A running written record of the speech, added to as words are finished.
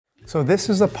So this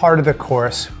is the part of the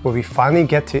course where we finally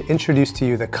get to introduce to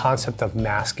you the concept of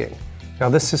masking. Now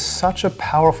this is such a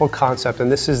powerful concept, and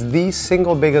this is the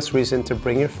single biggest reason to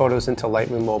bring your photos into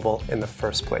Lightroom Mobile in the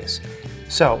first place.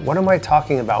 So what am I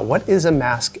talking about? What is a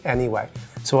mask anyway?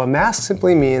 So a mask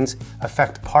simply means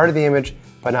affect part of the image,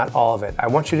 but not all of it. I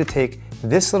want you to take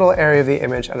this little area of the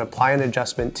image and apply an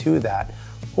adjustment to that,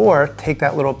 or take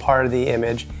that little part of the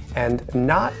image and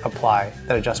not apply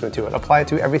that adjustment to it. Apply it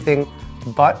to everything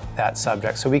but that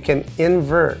subject, so we can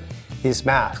invert these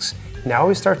masks. Now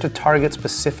we start to target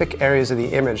specific areas of the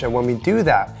image, and when we do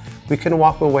that, we can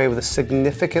walk away with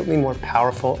significantly more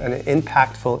powerful and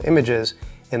impactful images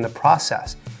in the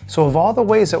process. So of all the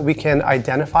ways that we can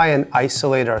identify and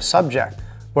isolate our subject,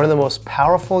 one of the most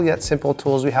powerful yet simple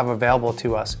tools we have available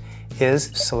to us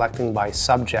is selecting by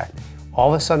subject.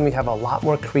 All of a sudden we have a lot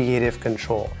more creative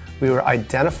control. We were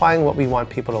identifying what we want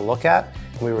people to look at,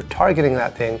 and we were targeting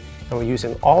that thing, and we're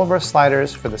using all of our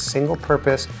sliders for the single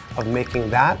purpose of making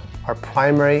that our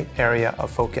primary area of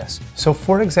focus. So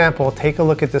for example, take a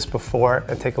look at this before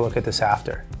and take a look at this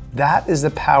after. That is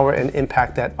the power and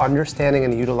impact that understanding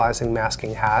and utilizing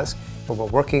masking has when we're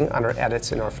working on our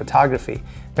edits in our photography.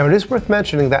 Now it is worth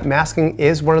mentioning that masking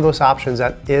is one of those options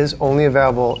that is only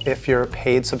available if you're a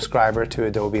paid subscriber to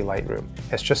Adobe Lightroom.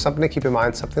 It's just something to keep in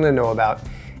mind, something to know about.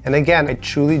 And again, I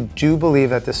truly do believe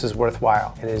that this is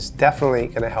worthwhile, and it is definitely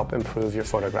going to help improve your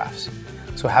photographs.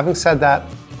 So having said that,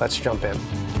 let's jump in.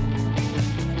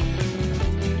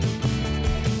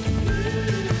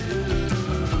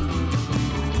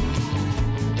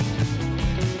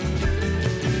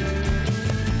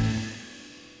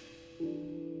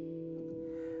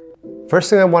 First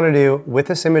thing I want to do with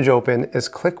this image open is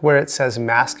click where it says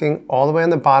masking all the way on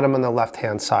the bottom on the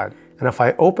left-hand side. And if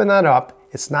I open that up,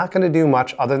 it's not going to do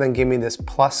much other than give me this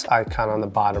plus icon on the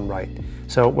bottom right.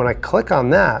 So when I click on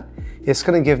that, it's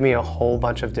going to give me a whole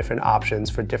bunch of different options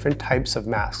for different types of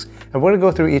masks. And we're going to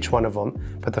go through each one of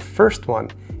them, but the first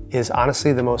one is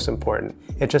honestly the most important.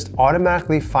 It just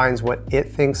automatically finds what it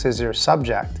thinks is your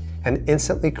subject and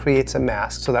instantly creates a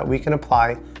mask so that we can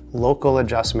apply local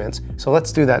adjustments. So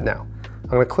let's do that now.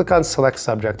 I'm going to click on select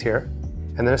subject here,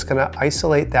 and then it's going to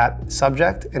isolate that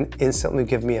subject and instantly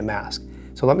give me a mask.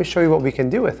 So let me show you what we can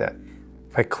do with it.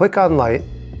 If I click on light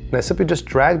and I simply just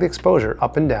drag the exposure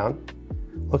up and down,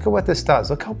 look at what this does.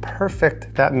 Look how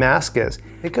perfect that mask is.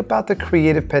 Think about the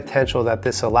creative potential that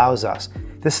this allows us.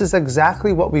 This is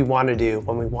exactly what we want to do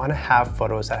when we want to have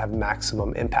photos that have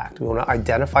maximum impact. We want to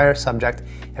identify our subject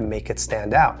and make it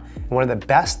stand out. And one of the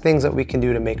best things that we can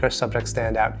do to make our subject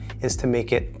stand out is to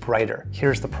make it brighter.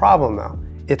 Here's the problem though.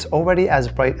 It's already as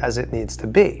bright as it needs to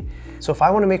be. So if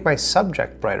I want to make my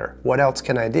subject brighter, what else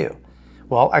can I do?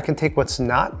 Well, I can take what's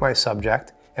not my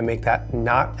subject and make that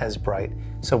not as bright.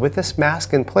 So with this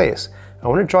mask in place, I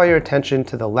want to draw your attention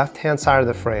to the left-hand side of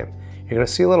the frame. You're going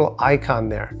to see a little icon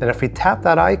there. And if we tap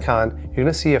that icon, you're going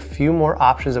to see a few more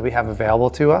options that we have available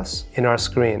to us in our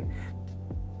screen.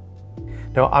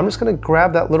 Now I'm just going to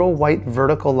grab that little white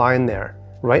vertical line there,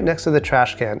 right next to the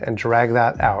trash can, and drag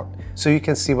that out so you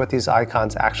can see what these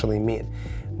icons actually mean.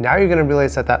 Now you're going to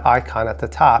realize that that icon at the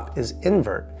top is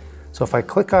invert. So if I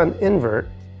click on invert,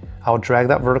 I'll drag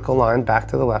that vertical line back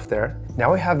to the left there.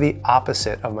 Now I have the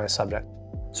opposite of my subject.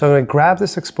 So I'm going to grab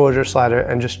this exposure slider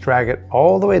and just drag it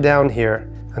all the way down here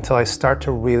until I start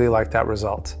to really like that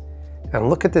result. And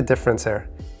look at the difference there.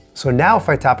 So now if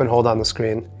I tap and hold on the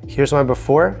screen, here's my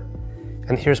before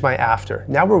and here's my after.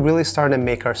 Now we're really starting to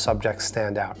make our subject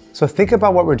stand out. So think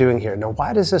about what we're doing here. Now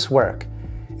why does this work?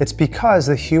 It's because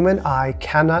the human eye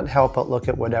cannot help but look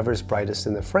at whatever's brightest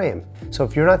in the frame. So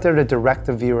if you're not there to direct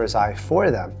the viewer's eye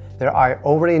for them, their eye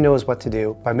already knows what to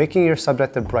do by making your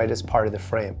subject the brightest part of the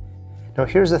frame. Now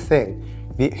here's the thing,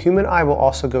 the human eye will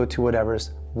also go to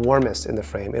whatever's warmest in the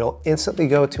frame. It'll instantly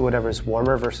go to whatever's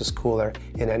warmer versus cooler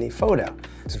in any photo.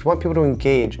 So if you want people to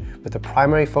engage with the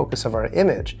primary focus of our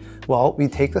image, well, we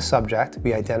take the subject,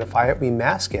 we identify it, we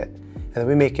mask it, and then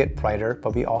we make it brighter,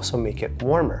 but we also make it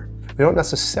warmer. We don't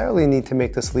necessarily need to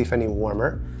make this leaf any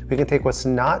warmer. We can take what's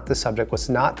not the subject, what's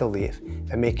not the leaf,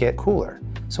 and make it cooler.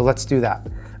 So let's do that.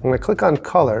 I'm going to click on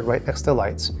color right next to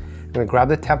lights. I'm going to grab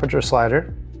the temperature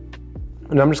slider,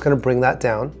 and I'm just going to bring that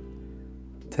down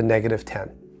to -10.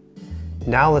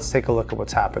 Now let's take a look at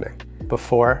what's happening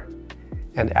before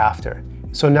and after.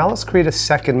 So now let's create a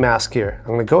second mask here.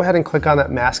 I'm going to go ahead and click on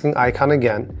that masking icon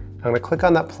again. I'm going to click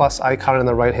on that plus icon on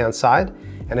the right-hand side.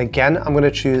 And again, I'm going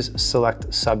to choose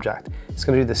select subject. It's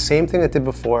going to do the same thing it did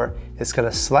before. It's going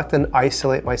to select and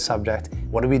isolate my subject.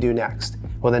 What do we do next?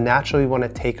 Well, then naturally we want to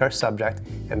take our subject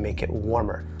and make it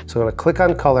warmer. So I'm going to click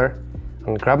on color. I'm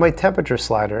going to grab my temperature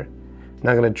slider.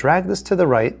 Now I'm gonna drag this to the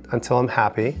right until I'm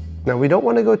happy. Now we don't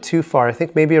wanna go too far. I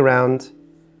think maybe around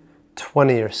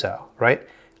 20 or so, right?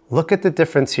 Look at the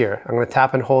difference here. I'm gonna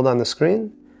tap and hold on the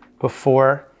screen,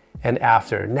 before and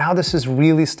after. Now this is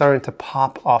really starting to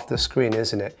pop off the screen,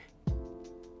 isn't it?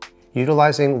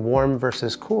 Utilizing warm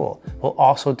versus cool will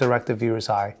also direct the viewer's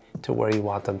eye to where you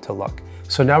want them to look.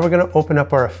 So now we're gonna open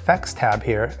up our effects tab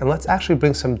here, and let's actually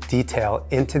bring some detail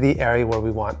into the area where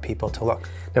we want people to look.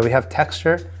 Now we have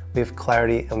texture, we have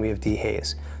clarity, and we have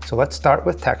dehaze. So let's start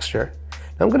with texture.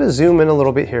 Now I'm gonna zoom in a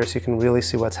little bit here so you can really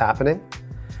see what's happening.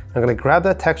 I'm gonna grab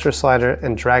that texture slider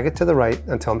and drag it to the right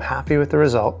until I'm happy with the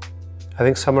result. I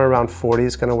think somewhere around 40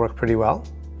 is gonna work pretty well.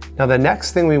 Now the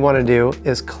next thing we wanna do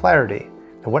is clarity.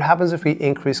 Now what happens if we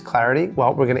increase clarity?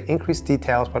 Well, we're gonna increase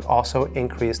details, but also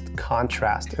increase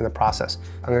contrast in the process.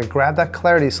 I'm gonna grab that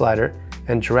clarity slider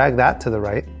and drag that to the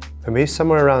right. And maybe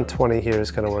somewhere around 20 here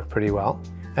is gonna work pretty well.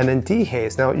 And then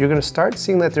dehaze. Now you're gonna start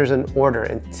seeing that there's an order,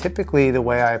 and typically the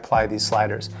way I apply these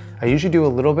sliders, I usually do a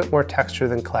little bit more texture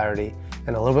than clarity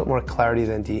and a little bit more clarity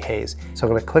than dehaze. So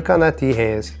I'm gonna click on that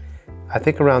dehaze. I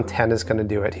think around 10 is gonna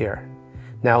do it here.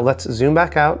 Now let's zoom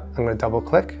back out. I'm gonna double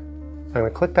click. I'm gonna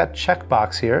click that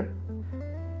checkbox here.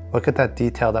 Look at that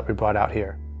detail that we brought out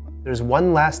here. There's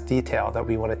one last detail that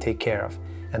we wanna take care of,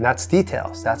 and that's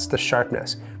details, that's the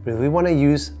sharpness. We really wanna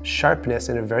use sharpness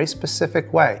in a very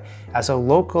specific way as a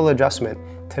local adjustment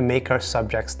to make our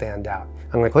subject stand out.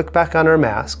 I'm gonna click back on our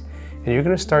mask, and you're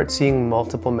gonna start seeing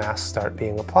multiple masks start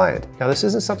being applied. Now this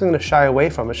isn't something to shy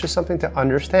away from, it's just something to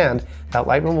understand that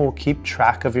Lightroom will keep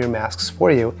track of your masks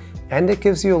for you, and it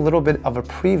gives you a little bit of a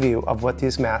preview of what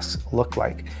these masks look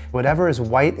like. Whatever is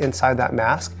white inside that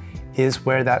mask is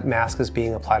where that mask is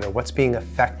being applied, or what's being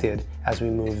affected as we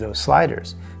move those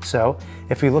sliders. So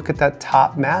if we look at that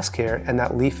top mask here and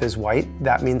that leaf is white,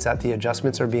 that means that the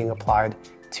adjustments are being applied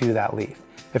to that leaf.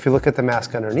 If you look at the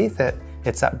mask underneath it,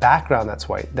 it's that background that's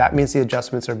white. That means the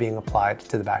adjustments are being applied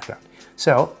to the background.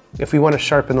 So if we want to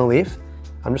sharpen the leaf,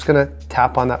 I'm just gonna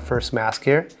tap on that first mask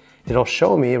here. It'll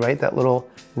show me, right, that little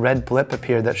red blip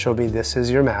appeared that showed me this is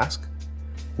your mask.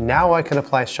 Now I can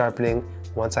apply sharpening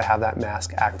once I have that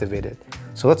mask activated.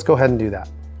 So let's go ahead and do that.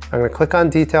 I'm gonna click on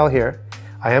detail here.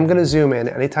 I am gonna zoom in.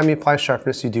 Anytime you apply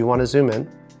sharpness, you do wanna zoom in.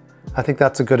 I think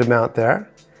that's a good amount there.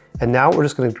 And now we're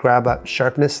just gonna grab that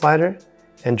sharpness slider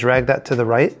and drag that to the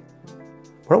right.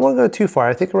 We don't wanna go too far.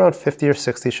 I think around 50 or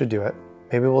 60 should do it.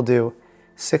 Maybe we'll do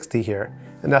 60 here.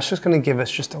 And that's just gonna give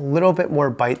us just a little bit more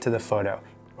bite to the photo.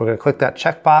 We're gonna click that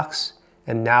checkbox,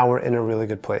 and now we're in a really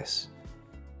good place.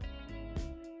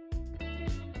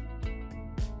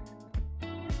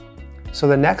 So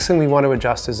the next thing we want to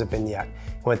adjust is a vignette.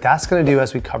 What that's going to do,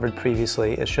 as we covered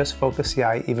previously, is just focus the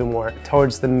eye even more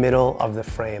towards the middle of the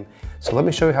frame. So let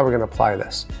me show you how we're going to apply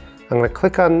this. I'm going to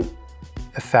click on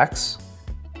Effects,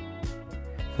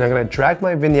 and I'm going to drag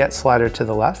my vignette slider to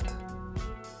the left,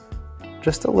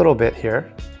 just a little bit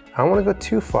here. I don't want to go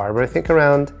too far, but I think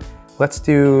around, let's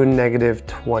do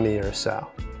 -20 or so.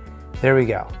 There we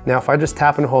go. Now if I just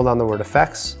tap and hold on the word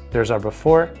Effects, there's our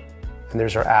before, and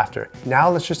there's our after. Now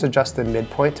let's just adjust the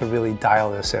midpoint to really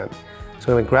dial this in. So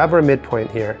I'm gonna grab our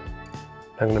midpoint here.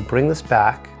 I'm gonna bring this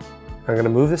back. I'm gonna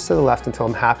move this to the left until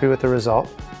I'm happy with the result.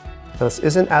 Now this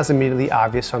isn't as immediately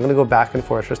obvious, so I'm gonna go back and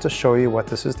forth just to show you what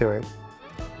this is doing.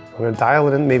 I'm gonna dial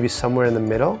it in maybe somewhere in the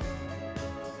middle.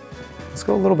 Let's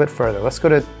go a little bit further. Let's go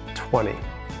to 20.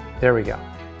 There we go.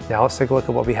 Now let's take a look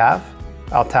at what we have.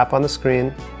 I'll tap on the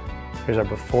screen. Here's our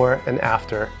before and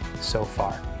after so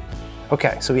far.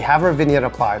 Okay, so we have our vignette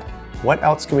applied. What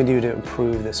else can we do to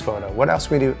improve this photo? What else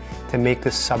can we do to make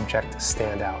this subject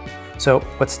stand out? So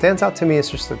what stands out to me is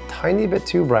just a tiny bit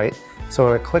too bright. So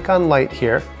I'm gonna click on light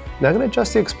here. Now I'm gonna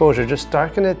adjust the exposure, just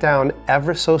darken it down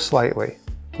ever so slightly.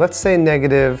 Let's say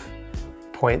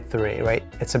 -0.3, right?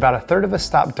 It's about 1/3 of a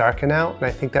stop darken out, and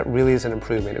I think that really is an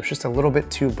improvement. It was just a little bit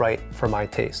too bright for my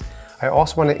taste. I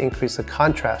also wanna increase the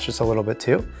contrast just a little bit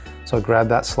too. So I'll grab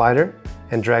that slider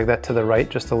and drag that to the right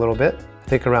just a little bit. I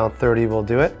think around 30 will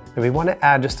do it. And we want to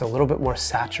add just a little bit more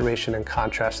saturation and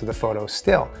contrast to the photo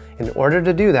still. In order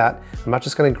to do that, I'm not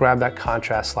just going to grab that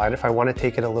contrast slider. If I want to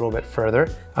take it a little bit further,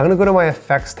 I'm going to go to my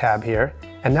effects tab here.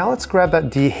 And now let's grab that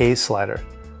dehaze slider.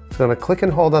 So I'm going to click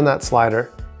and hold on that slider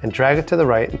and drag it to the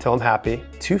right until I'm happy.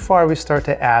 Too far, we start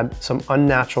to add some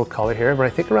unnatural color here, but I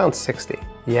think around 60.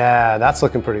 Yeah, that's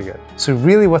looking pretty good. So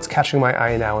really what's catching my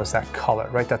eye now is that color,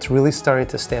 right? That's really starting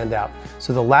to stand out.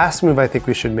 So the last move I think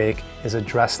we should make is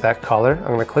address that color.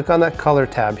 I'm gonna click on that color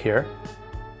tab here.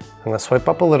 I'm gonna swipe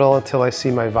up a little until I see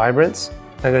my vibrance.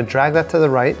 I'm gonna drag that to the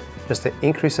right just to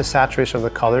increase the saturation of the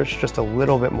colors just a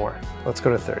little bit more. Let's go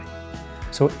to 30.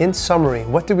 So in summary,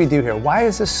 what did we do here? Why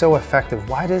is this so effective?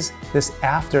 Why does this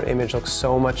after image look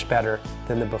so much better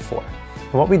than the before?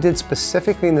 And what we did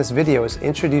specifically in this video is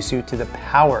introduce you to the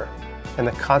power and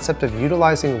the concept of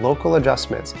utilizing local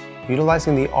adjustments,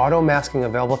 utilizing the auto masking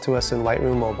available to us in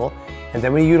Lightroom Mobile, and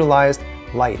then we utilized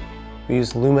light. We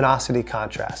used luminosity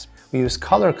contrast, we used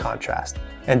color contrast,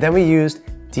 and then we used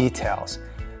details.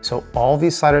 So all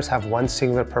these sliders have one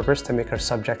singular purpose: to make our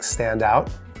subject stand out,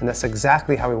 and that's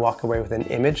exactly how we walk away with an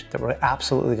image that we're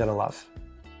absolutely gonna love.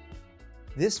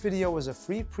 This video was a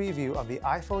free preview of the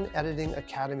iPhone Editing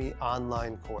Academy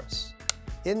online course.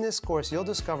 In this course, you'll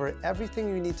discover everything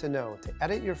you need to know to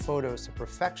edit your photos to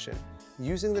perfection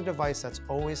using the device that's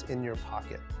always in your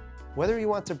pocket. Whether you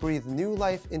want to breathe new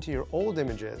life into your old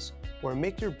images or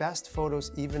make your best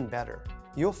photos even better,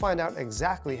 you'll find out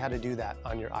exactly how to do that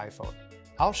on your iPhone.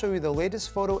 I'll show you the latest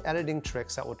photo editing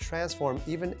tricks that will transform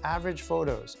even average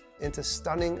photos into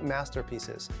stunning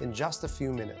masterpieces in just a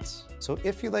few minutes. So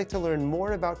if you'd like to learn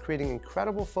more about creating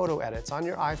incredible photo edits on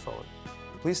your iPhone,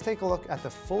 please take a look at the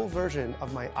full version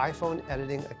of my iPhone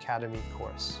Editing Academy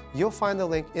course. You'll find the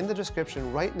link in the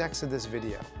description right next to this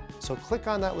video. So click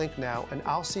on that link now and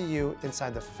I'll see you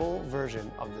inside the full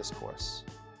version of this course.